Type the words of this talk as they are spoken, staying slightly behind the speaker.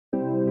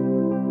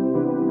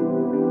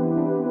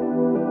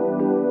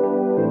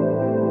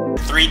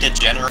3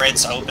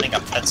 degenerates opening a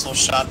pretzel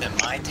shop in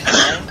my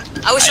town.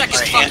 I wish I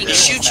could fucking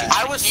shoot you.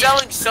 I was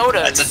selling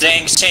sodas. That's a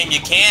dang shame you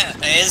can't,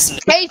 isn't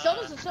it? Hey,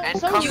 soda's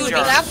You would be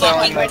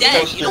fucking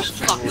dead. You don't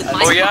fuck with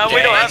my Oh yeah,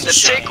 we don't have to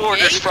Dang take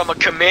orders from a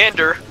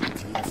commander.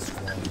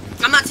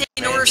 I'm not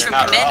taking orders from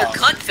Commander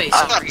Cuntface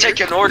I'm over not here.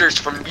 taking orders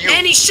from you.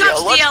 And he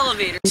shuts the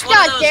elevator. It's one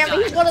of God those damn it,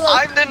 he's guys. one of those.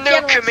 I'm the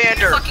new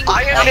commander.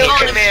 I am I'm new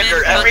calling him commander.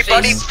 Commander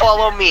Everybody Cuntface.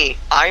 follow me.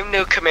 I'm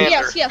new commander.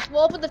 Yes,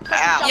 we'll open the pretzel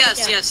shop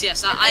Yes, again.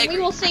 yes, I And agree.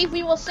 we will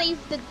save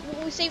the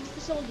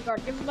facility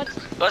guard. Give him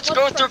Let's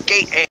go through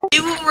gate A. We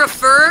will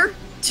refer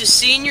to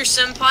Senior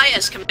Senpai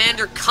as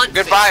Commander Cuntface.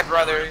 Goodbye,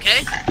 brother.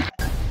 Okay?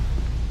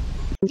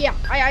 Yeah,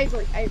 I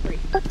agree.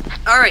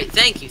 Alright,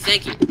 thank you.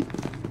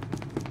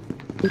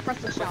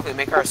 Pretzel shop. Quickly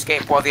make our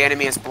escape while the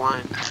enemy is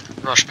blind.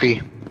 Rush B.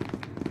 Let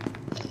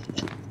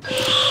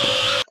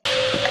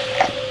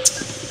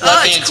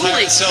the It's entire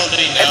Kool-Aid.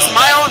 facility know It's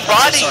my own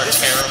body. that This pretzel's are is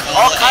terrible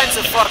all and kinds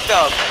of fucked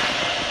up.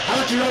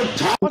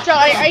 Watch out,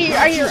 I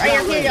hear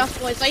chaos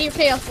boys. I hear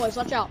chaos boys.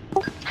 Watch out.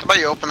 How about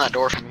you open that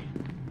door for me?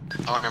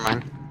 Oh, never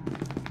mind.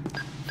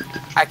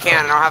 I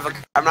can't.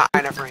 I'm not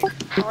high enough rank.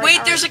 Wait,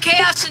 there's a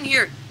chaos in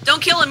here. Don't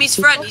kill him. He's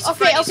a friend. He's a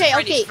friend. Okay.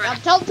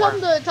 Tell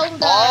him to.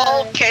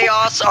 All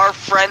chaos are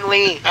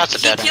friendly. That's a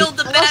He dead end. killed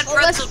the bad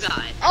pretzel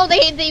guy. Oh,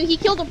 he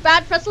killed a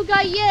bad pretzel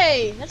guy.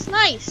 Yay! That's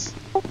nice.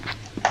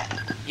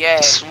 Yay.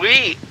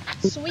 Sweet.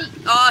 Sweet.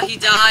 Oh, he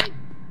died.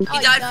 He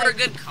Oh, died for a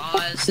good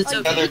cause. It's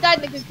okay. He died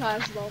in a good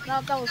cause though.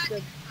 That was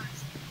good.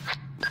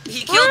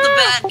 He killed the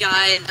bad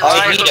guy. And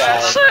Alright, he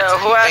died. so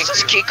who has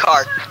his key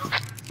card?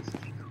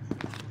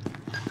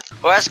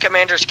 Who has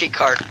commander's key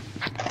card?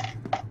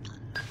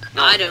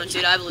 No, I don't,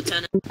 dude. I have a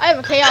lieutenant. I have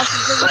a chaos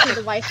visitor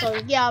device, so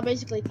yeah,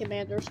 basically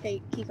commander's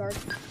key card.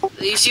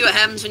 You see what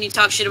happens when you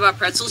talk shit about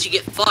pretzels? You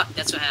get fucked.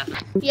 That's what happens.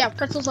 Yeah,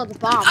 pretzels are the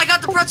bomb. I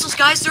got the pretzels,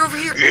 guys. They're over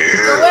here.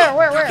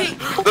 Where? Okay.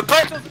 The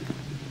pretzels.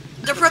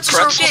 The pretzels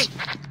are okay.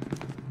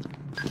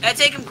 Yeah,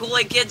 take him,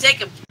 Kool-Aid kid. Take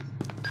him.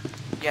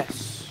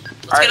 Yes.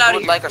 Let's get out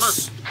of here.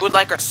 Who would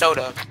like a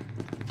soda?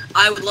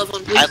 I would love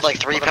one, please. I'd like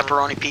 3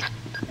 pepperoni pizza.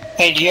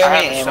 Hey, do you have I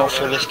any have ammo so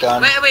for many. this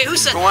gun? Wait. Who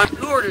said? Go on.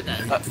 Who ordered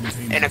that?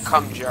 In a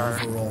cum jar.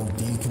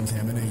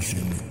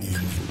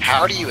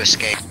 How do you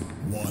escape?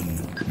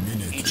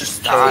 You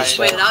just die.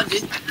 Wait it out,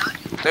 dude.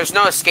 There's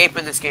no escape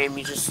in this game.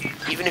 You just,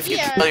 even if you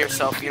Yeah. kill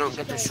yourself, you don't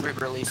get the sweet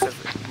release of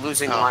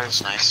losing Oh, lives.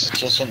 that's nice. It's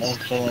just an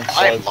infinite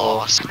I cycle.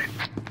 lost.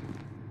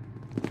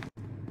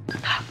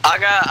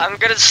 I'm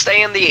gonna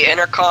stay in the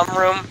intercom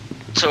room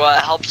to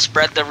help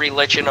spread the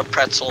religion of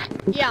pretzel.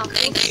 Yeah.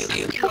 Thank you.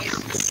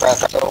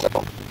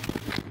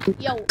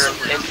 Yo.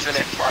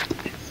 Infinite fun.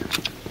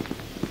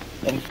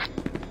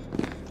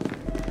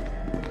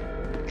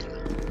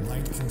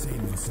 Light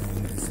containment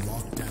zone is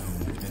locked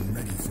down and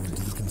ready for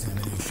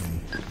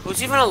decontamination.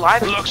 Who's even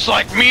alive? Looks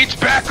like meat's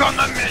back on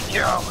the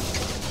menu.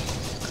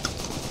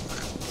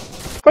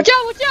 Watch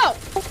out!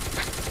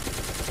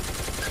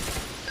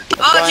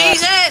 Oh,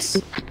 Jesus!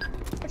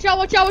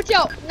 Watch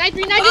out!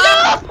 9390!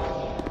 Ah!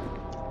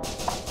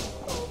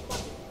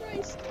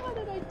 Christ, why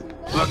did I do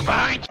that? Look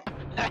behind.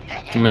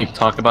 We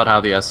talked about how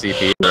the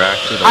SCP are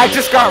actually the I most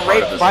just got fun part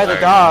of raped this by the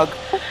entire dog.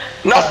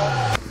 No!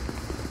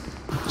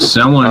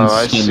 Someone's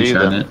I skin see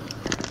shot them. it.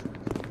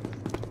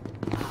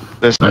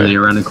 This Are they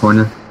around the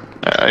corner?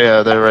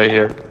 yeah, they're right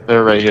here.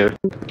 They're right here.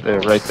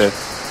 They're right there.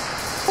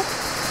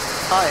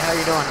 Hi, how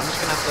you doing? I'm just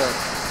gonna have to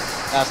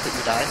ask that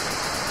you die.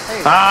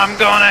 Hey. I'm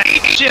gonna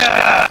eat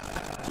ya!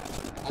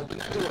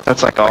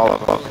 That's like all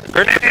of them.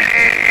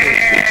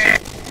 Grenade!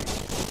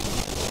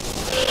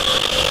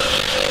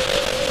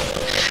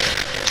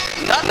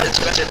 Not as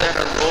better than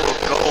a roll of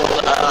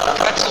gold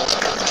pretzels.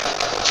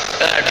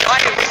 Try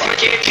it with your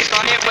kids,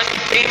 try it with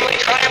your family,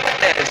 try it with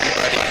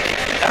everybody.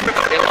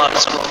 Everybody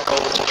loves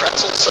gold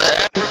pretzels.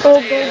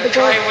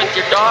 Try it with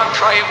your dog,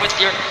 try it with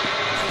your...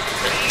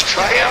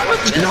 Try it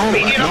with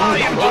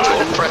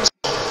gold pretzel.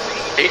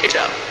 Take it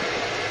out.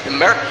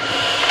 America.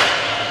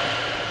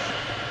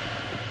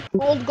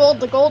 Gold,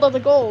 the gold of the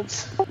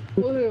golds.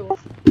 Woohoo.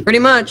 Pretty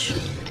much.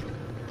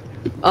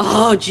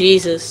 Oh,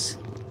 Jesus.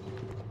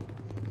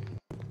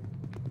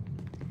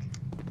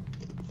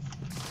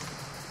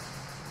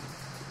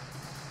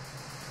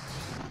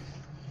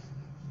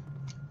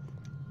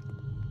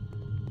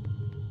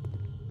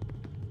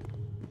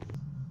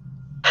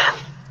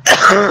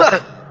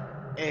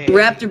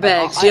 Raptor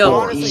bags, I yo.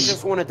 honestly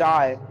just want to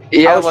die.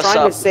 Yeah, I was what's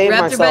trying up? to save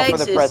Raptor myself for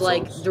bags the is pretzels.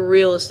 like the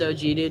realest OG,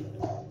 dude.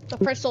 The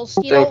pretzels.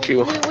 Thank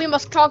you. We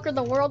must conquer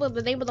the world in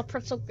the name of the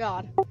pretzel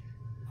god.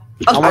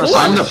 I'm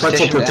the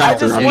pretzel I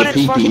protector. just I'm the wanted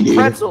pee-pee, fucking dude.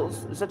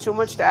 pretzels. Is that too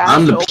much to ask?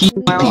 I'm the To pee-pee.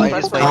 open my own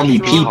pretzel Call me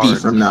restaurant? pee-pee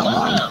from now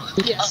on.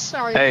 Yes,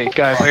 sorry. Hey,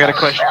 guys, I got a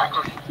question.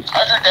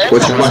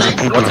 What's your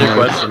question? What's your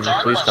question?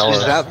 Please tell Is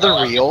us. that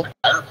the real?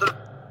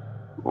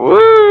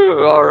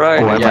 Woo!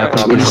 Alright. Yeah,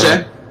 What'd you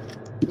say?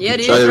 Yeah,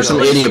 dude. Sorry, there's some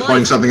idiot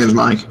pointing something in his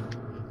mic.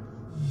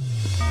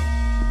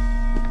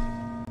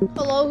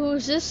 Hello,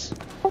 who's this?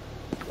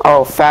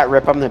 Oh, fat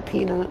rip, I'm the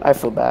peanut. I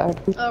feel bad.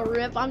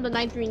 Rip, I'm the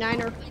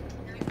 939er.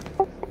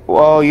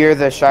 Whoa, you're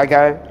the shy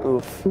guy?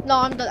 Oof. No,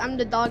 I'm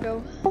the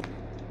doggo.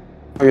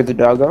 you're the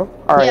doggo?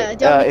 Alright,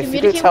 Yeah, if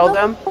you could tell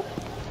them...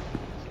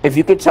 If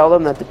you could tell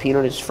them that the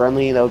peanut is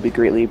friendly, that would be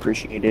greatly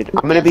appreciated.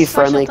 I'm gonna be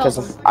friendly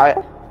because I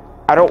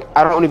don't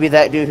want to be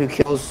that dude who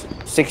kills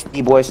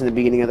 60 boys in the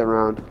beginning of the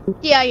round.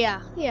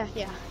 Yeah.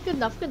 Good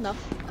enough.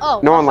 Oh,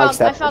 No one likes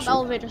that I found person.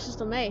 elevator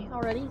system A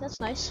already. That's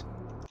nice.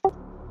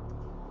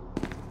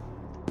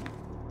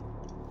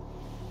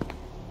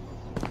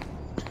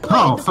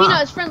 Oh, the fuck.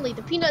 peanut is friendly.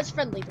 The peanut is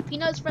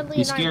friendly.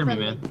 You scared me,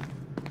 man.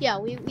 Yeah,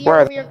 we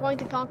Where are going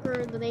to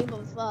conquer the name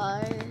of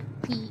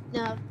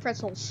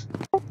Pretzels.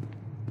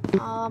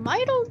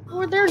 I don't.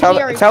 Or they're Tell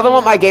them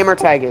what my gamer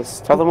tag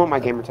is. Tell them what my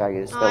gamer tag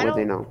is. That way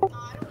they know.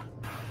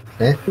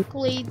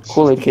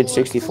 Kool-Aid Kid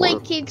 64.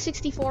 Kool-Aid Kid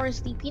 64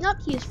 is the peanut.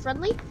 He is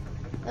friendly.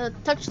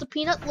 Touch the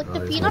peanut, lick the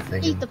peanut,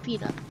 eat the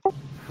peanut.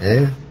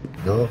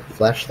 No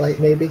flashlight,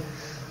 maybe.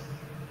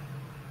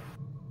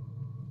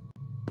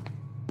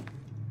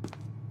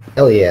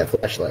 Hell yeah,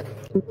 flashlight.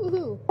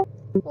 Woohoo!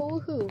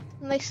 Woohoo!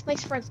 Nice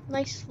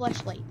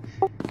flashlight.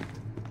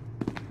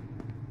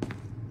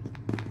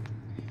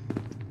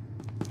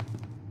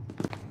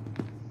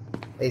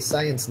 Hey,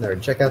 science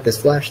nerd, check out this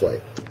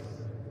flashlight.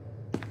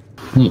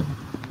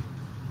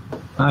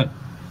 Hi.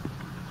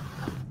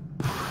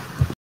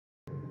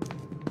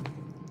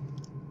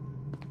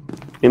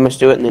 We must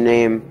do it in the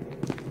name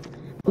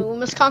We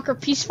must conquer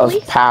peacefully.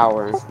 of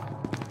power.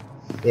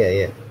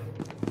 Yeah.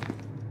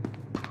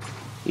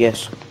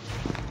 Yes.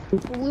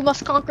 We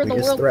must conquer the We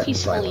just world threaten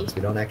peacefully. violence.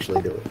 We don't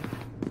actually do it.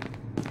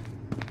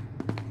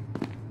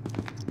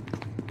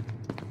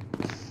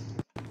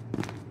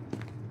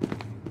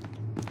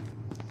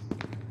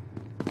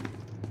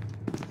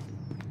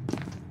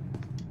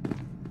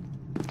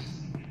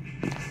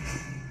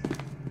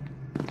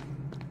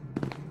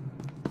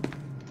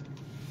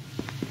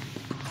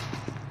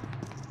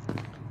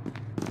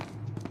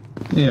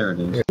 There it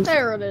is.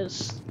 There it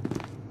is.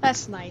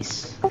 That's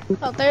nice.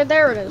 Oh,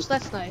 there it is.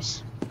 That's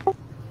nice.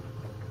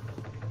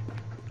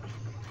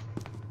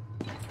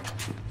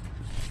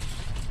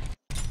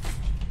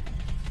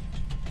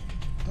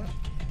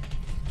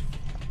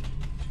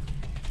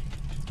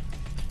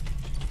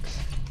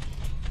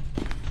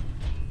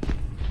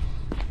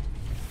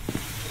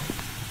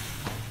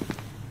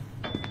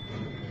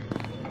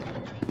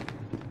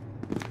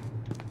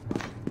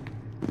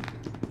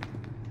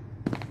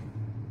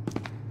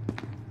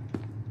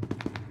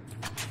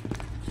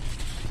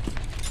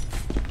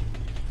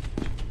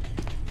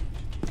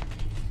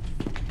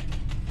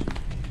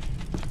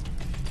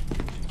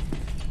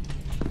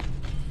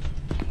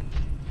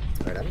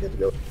 Alright, I'm good to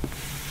go.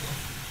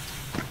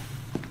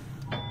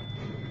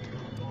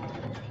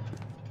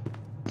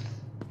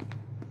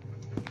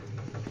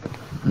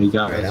 You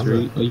got us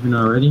leaving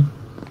already?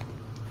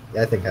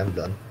 Yeah, I think I'm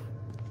done.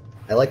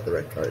 I like the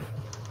red card.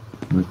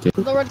 Okay.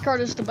 The red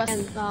card is the best.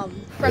 And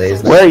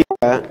Today's Pretzels. Where are you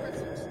at?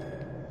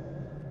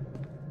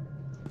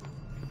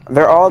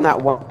 They're all in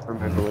that one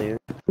room, I believe.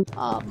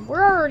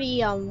 We're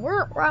already I'm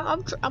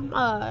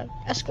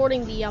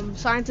escorting the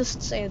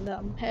scientists and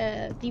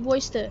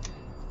D-boys to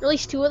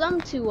release 2 of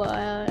them to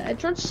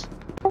entrance.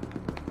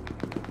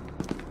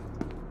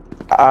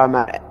 I'm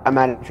at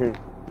entrance.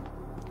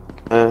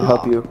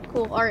 Help you.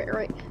 Cool. All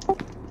right.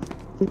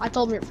 I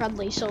told them you're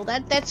friendly, so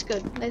that's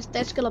good.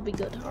 That's gonna be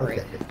good. All right.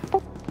 Okay.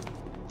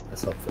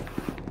 That's helpful.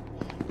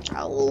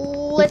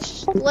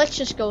 Let's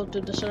just go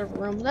to the server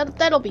room.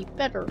 That'll be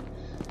better.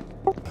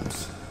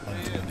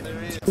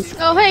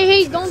 Oh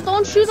hey,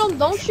 don't shoot him!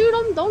 Don't shoot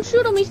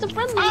him! He's the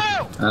friendly.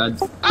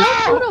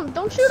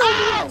 Don't shoot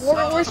him!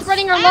 We're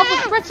spreading our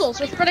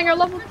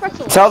love with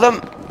pretzels. Tell them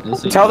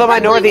I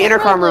know where the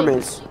intercom room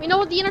is. We know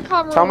what the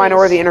intercom room is. Tell them I know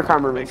where the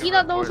intercom room is. He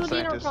that knows what the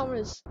intercom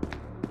is.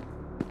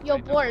 Yo,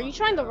 boy, are you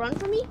trying to run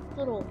from me?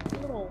 Little.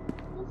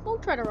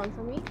 Don't try to run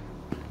from me.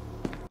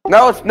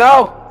 No.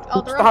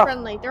 Oh, they're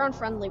unfriendly. They're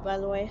unfriendly, by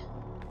the way.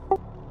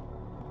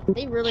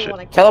 They really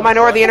want to. Tell them I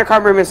know where the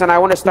intercom room is, and I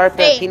want to start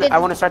the I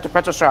want to start the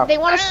pretzel shop. They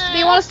want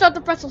to start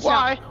the pretzel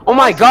shop. Oh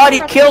my God!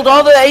 He killed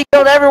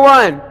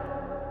everyone.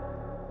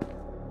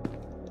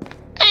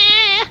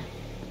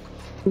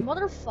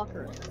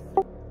 Motherfucker.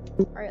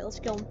 Alright, let's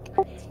kill him.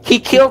 He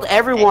killed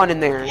everyone in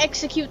there.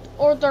 Execute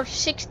Order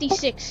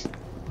 66.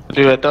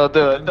 Do it, don't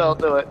do it, don't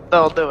do it,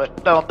 don't do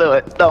it, don't do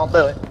it, don't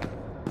do it.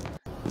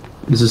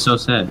 This is so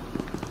sad.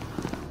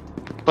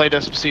 Play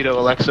Despacito,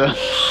 Alexa.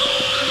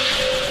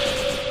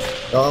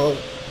 Oh.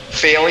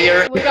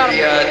 Failure,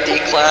 the D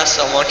class,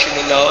 I want you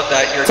to know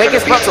that you're Take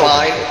gonna be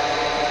fine.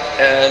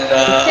 And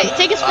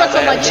take his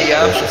pretzel, my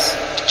GM.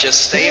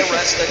 Just stay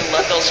arrested and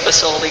let those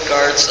facility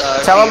guards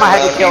tell him I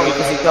had to kill him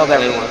because he killed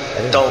everyone.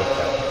 Don't.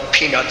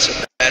 Peanuts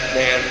are bad,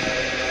 man.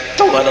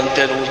 Don't let them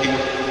diddle you.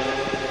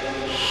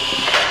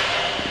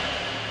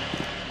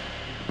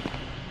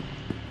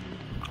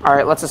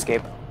 Alright, let's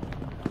escape.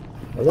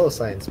 Hello,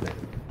 science man.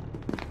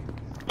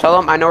 Tell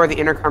him I know where the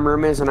intercom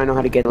room is and I know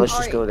how to get it. Let's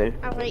just go there.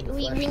 Alright,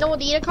 we know what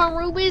the intercom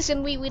room is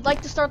and we'd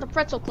like to start the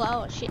pretzel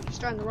club. Oh shit, he's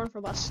trying to run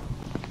from us.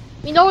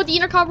 We know what the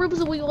intercom room is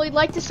and we'd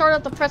like to start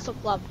at the pretzel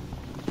club.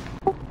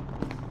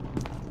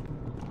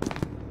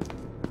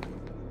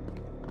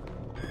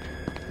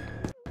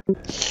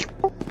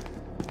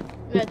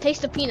 Yeah,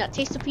 taste the peanut,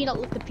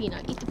 lick the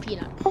peanut, eat the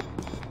peanut.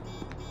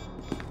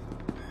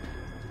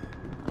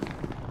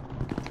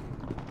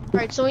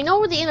 Alright, so we know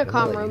where the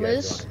intercom room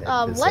is.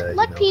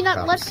 Let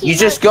Peanut. You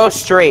just go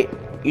straight.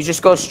 You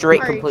just go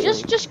straight Alright,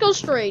 completely. just go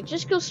straight.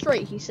 Just go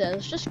straight, he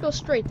says. Just go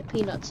straight, the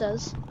Peanut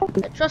says.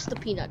 Trust the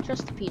Peanut,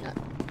 trust the Peanut.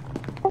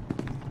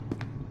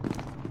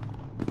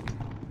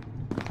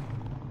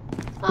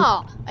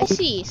 Ah, I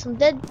see. Some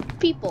dead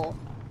people.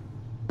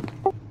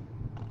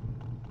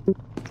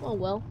 Oh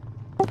well.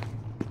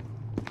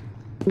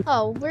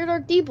 Oh, where'd our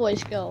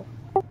D-boys go?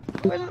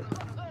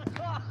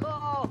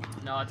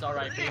 No, it's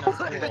alright, Peanut's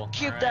cool.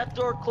 Keep that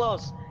door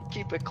closed.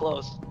 Keep it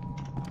closed.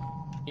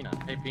 Peanut,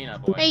 hey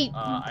Peanut boy. Hey,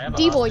 I have a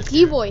D-boy, hostage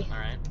here, D-boy.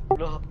 Alright?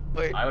 No,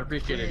 wait. I would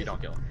appreciate it if you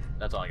don't kill him.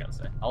 That's all I gotta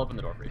say. I'll open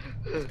the door for you.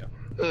 Let's go.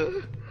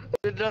 I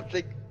did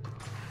nothing.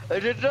 I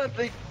did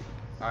nothing.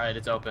 Alright,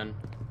 it's open.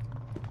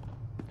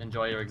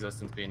 Enjoy your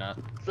existence, Peanut.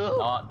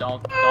 No.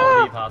 Don't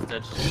leave,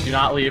 hostage. Do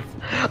not leave.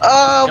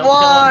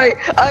 Why?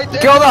 I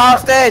did. Kill the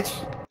hostage!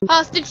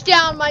 Hostage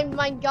down, my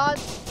god.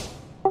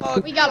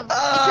 We got him.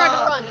 He tried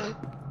to run.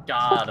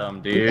 Got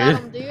him, dude. Got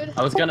him, dude.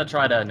 I was gonna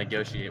try to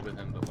negotiate with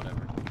him, but whatever.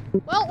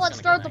 Well, let's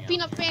start the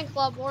Peanut fan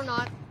club, or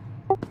not.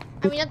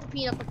 I mean, not the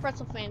Peanut, the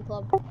Pretzel fan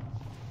club.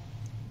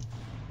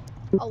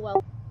 Oh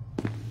well.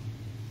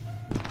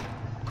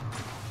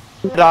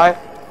 Die.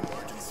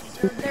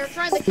 They're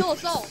trying to kill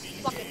us all.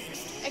 Fuck it.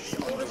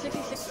 Order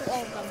 66 to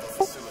all of them.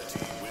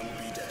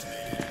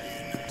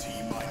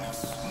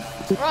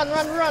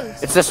 Run.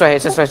 It's this way,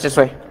 it's this way, it's this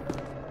way.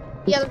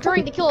 Yeah, they're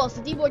trying to kill us.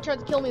 The D-boy tried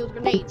to kill me with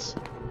grenades.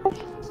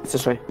 It's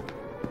this way.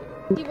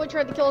 D-boy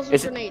tried to kill us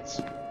with grenades.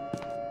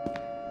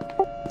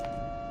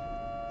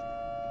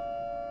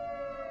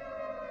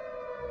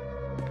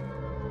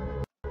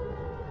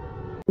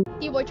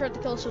 D-boy tried to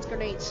kill us with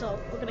grenades, so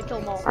we're gonna kill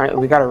them all. Alright,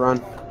 we gotta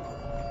run.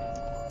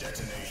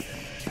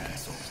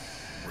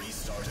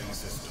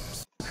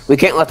 We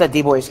can't let that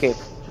D-boy escape.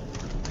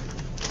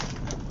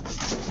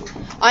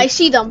 I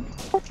see them.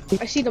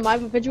 I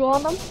have a visual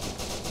on them.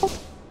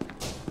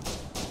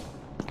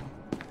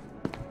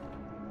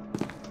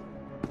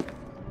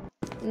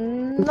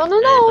 No.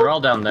 Hey, they're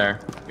all down there.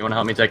 You wanna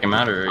help me take him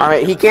out, or?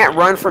 Alright, he can't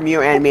run from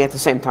you and me at the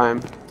same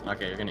time.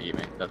 Okay, you're gonna eat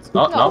me. That's.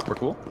 Oh no, we're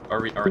cool.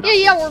 Are we not?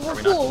 Yeah, we're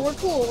cool. We're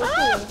cool.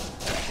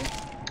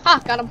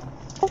 Ha, got him.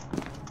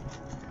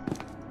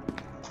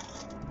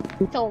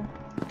 Kill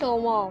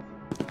them all.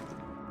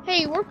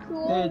 Hey, we're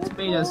cool. Hey, it's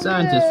me, the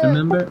scientist.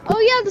 Remember? Oh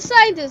yeah, the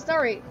scientist. All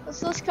right,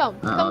 let's come.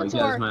 Come You to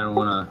guys our. might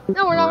wanna.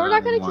 No, we're not. We're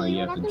not gonna run kill you.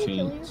 while We're not have gonna to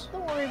kill you. change.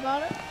 Don't worry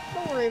about it.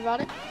 Don't worry about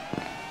it.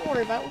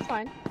 We're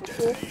fine. We're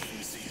cool.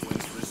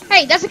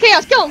 Hey, that's the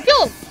chaos. Kill him.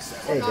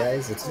 Hey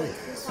guys, it's me.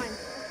 It's fine.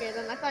 Okay,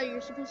 then I thought you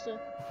were supposed to.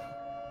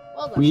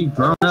 Well done. We've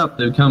grown up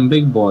to become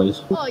big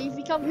boys. Oh, you've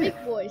become big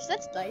boys.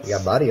 That's nice. We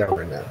got body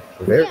armor now.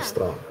 We're very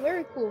strong.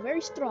 Very cool.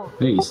 Very strong.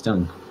 Hey, you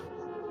stunk.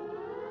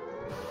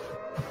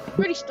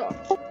 Pretty strong.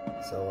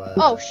 So,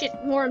 Oh shit,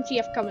 more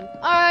MTF coming.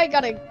 I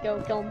gotta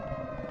go kill him.